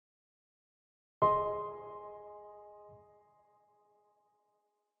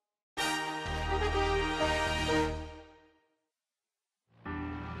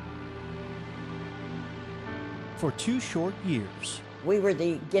for 2 short years. We were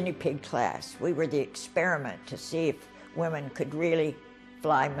the guinea pig class. We were the experiment to see if women could really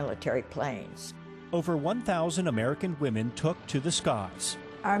fly military planes. Over 1,000 American women took to the skies,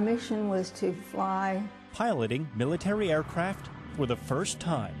 Our mission was to fly. piloting military aircraft for the first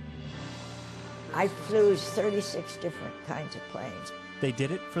time. I flew 36 different kinds of planes. They did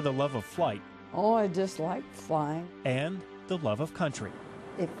it for the love of flight Oh, I just like flying. and the love of country.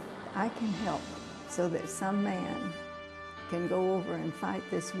 If I can help so that some man can go over and fight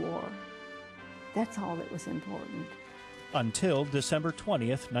this war, that's all that was important. Until December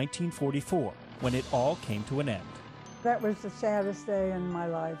 20th, 1944, when it all came to an end. That was the saddest day in my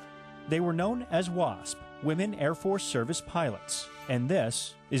life. They were known as WASP, Women Air Force Service Pilots, and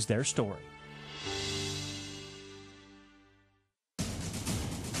this is their story.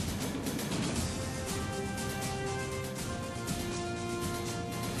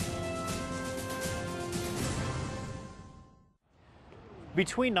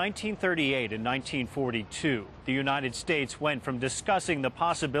 Between 1938 and 1942, the United States went from discussing the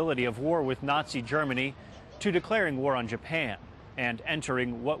possibility of war with Nazi Germany to declaring war on Japan and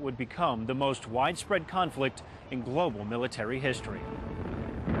entering what would become the most widespread conflict in global military history.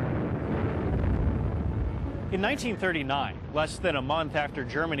 In 1939, less than a month after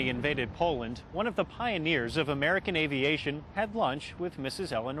Germany invaded Poland, one of the pioneers of American aviation had lunch with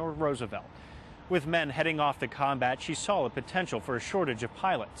Mrs. Eleanor Roosevelt. With men heading off to combat, she saw a potential for a shortage of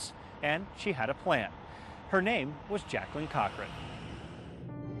pilots, and she had a plan. Her name was Jacqueline Cochran.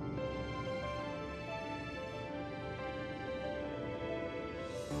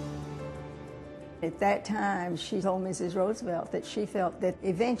 At that time, she told Mrs. Roosevelt that she felt that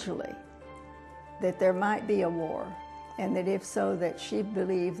eventually that there might be a war, and that if so, that she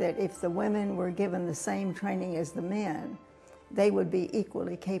believed that if the women were given the same training as the men, they would be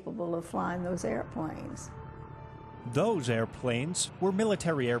equally capable of flying those airplanes. Those airplanes were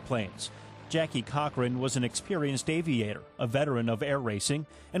military airplanes. Jackie Cochran was an experienced aviator, a veteran of air racing,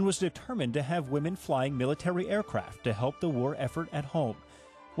 and was determined to have women flying military aircraft to help the war effort at home.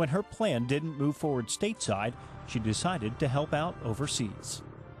 When her plan didn't move forward stateside, she decided to help out overseas.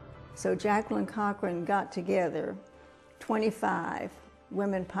 So Jacqueline Cochran got together 25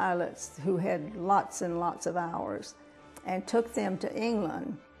 women pilots who had lots and lots of hours and took them to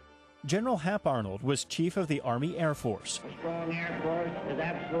England. General Hap Arnold was chief of the Army Air Force. A strong Air Force is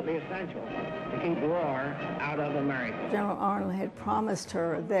absolutely essential to keep war out of America. General Arnold had promised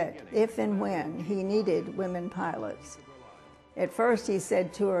her that if and when he needed women pilots. At first he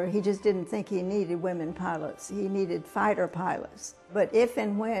said to her he just didn't think he needed women pilots. He needed fighter pilots. But if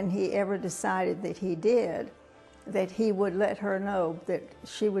and when he ever decided that he did, that he would let her know that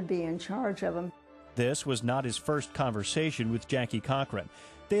she would be in charge of them. This was not his first conversation with Jackie Cochran.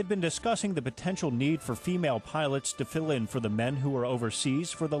 They had been discussing the potential need for female pilots to fill in for the men who were overseas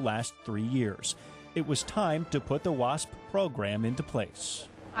for the last 3 years. It was time to put the WASP program into place.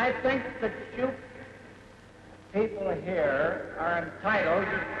 I think that you people here are entitled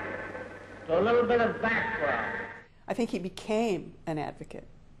to a little bit of background. I think he became an advocate.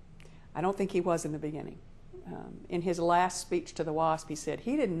 I don't think he was in the beginning. In his last speech to the WASP, he said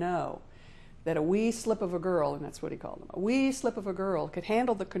he didn't know that a wee slip of a girl, and that's what he called them, a wee slip of a girl could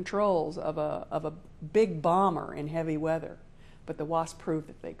handle the controls of a big bomber in heavy weather. But the WASP proved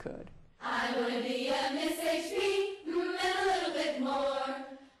that they could. I want to be a Miss HP, and a little bit more.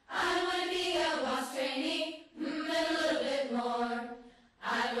 I want to be a WASP trainee, and a little bit more.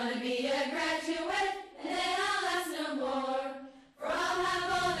 I want to be a graduate, and then I'll ask no more. For I'll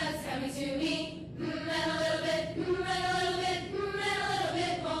have all that's coming to me, and a little bit, and a little bit, and a little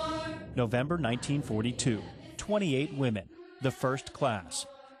bit more. November 1942, 28 women, the first class.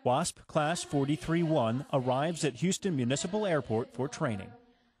 WASP Class 43-1 arrives at Houston Municipal Airport for training.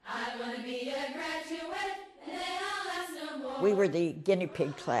 I want to be a graduate, and then I'll ask no more. We were the guinea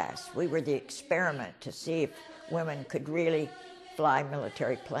pig class. We were the experiment to see if women could really fly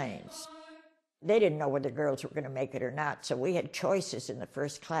military planes. They didn't know whether girls were going to make it or not, so we had choices in the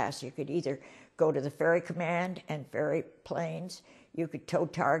first class. You could either go to the ferry command and ferry planes, you could tow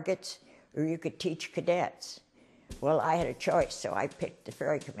targets, or you could teach cadets. Well, I had a choice, so I picked the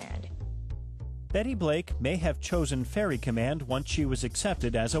ferry command. Betty Blake may have chosen Ferry Command once she was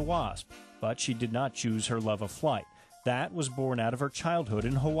accepted as a WASP, but she did not choose her love of flight. That was born out of her childhood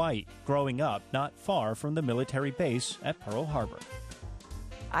in Hawaii, growing up not far from the military base at Pearl Harbor.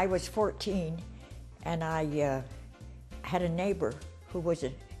 I was 14, and I had a neighbor who was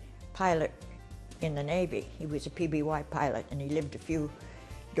a pilot in the Navy. He was a PBY pilot, and he lived a few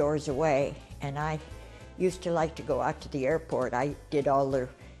doors away, and I used to like to go out to the airport. I did all the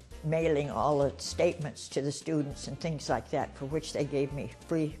mailing all the statements to the students and things like that, for which they gave me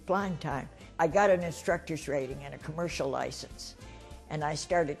free flying time. I got an instructor's rating and a commercial license, and I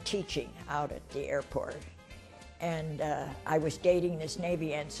started teaching out at the airport. And I was dating this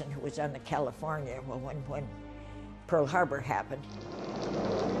Navy ensign who was on the California when Pearl Harbor happened.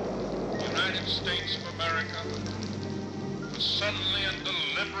 The United States of America was suddenly and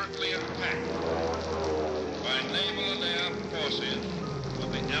deliberately attacked by naval and air forces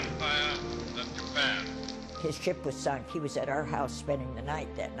of the Empire of Japan. His ship was sunk. He was at our house spending the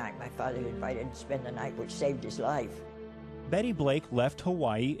night that night. My father invited him to spend the night, which saved his life. Betty Blake left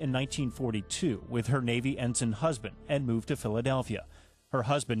Hawaii in 1942 with her Navy ensign husband and moved to Philadelphia. Her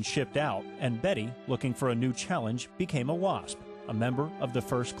husband shipped out, and Betty, looking for a new challenge, became a WASP, a member of the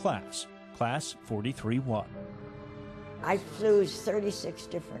first class, Class 43-1. I flew 36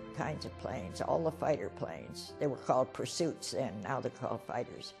 different kinds of planes, all the fighter planes. They were called pursuits then, now they're called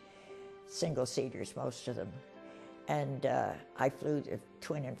fighters. Single-seaters, most of them. And I flew the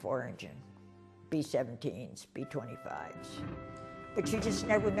twin and four-engine, B-17s, B-25s. But you just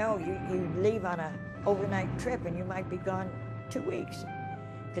never know. You leave on an overnight trip and you might be gone 2 weeks.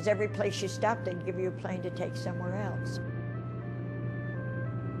 Because every place you stop, they'd give you a plane to take somewhere else.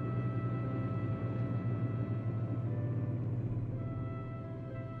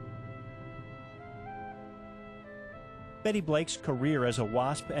 Betty Blake's career as a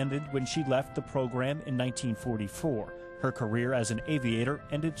WASP ended when she left the program in 1944. Her career as an aviator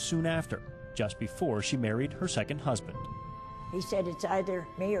ended soon after, just before she married her second husband. He said, it's either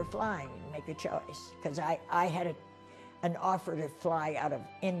me or flying, make a choice. Because I had an offer to fly out of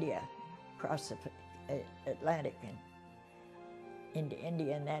India, across the Atlantic and into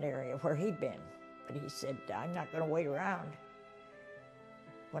India in that area where he'd been. But he said, I'm not going to wait around.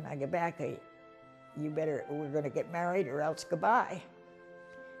 When I get back, we're going to get married or else goodbye.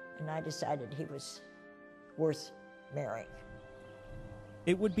 And I decided he was worth marrying.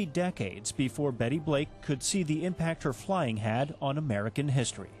 It would be decades before Betty Blake could see the impact her flying had on American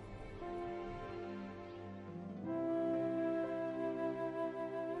history.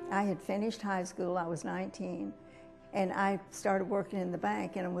 I had finished high school, I was 19, and I started working in the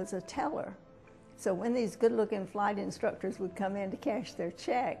bank and I was a teller. So when these good-looking flight instructors would come in to cash their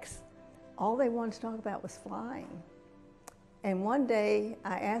checks, all they wanted to talk about was flying. And one day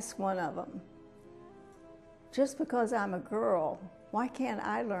I asked one of them, just because I'm a girl, why can't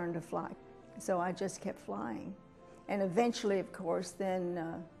I learn to fly? So I just kept flying. And eventually, of course, then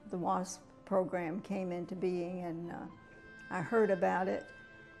the WASP program came into being, and I heard about it,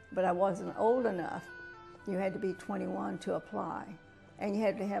 but I wasn't old enough. You had to be 21 to apply, and you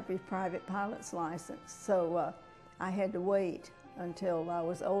had to have your private pilot's license. So I had to wait until I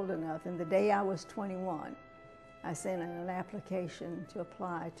was old enough, and the day I was 21, I sent in an application to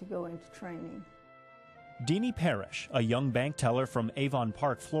apply to go into training. Deanie Parrish, a young bank teller from Avon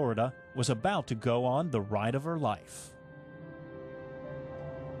Park, Florida, was about to go on the ride of her life.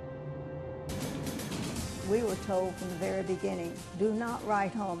 We were told from the very beginning, do not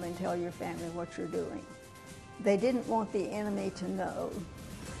write home and tell your family what you're doing. They didn't want the enemy to know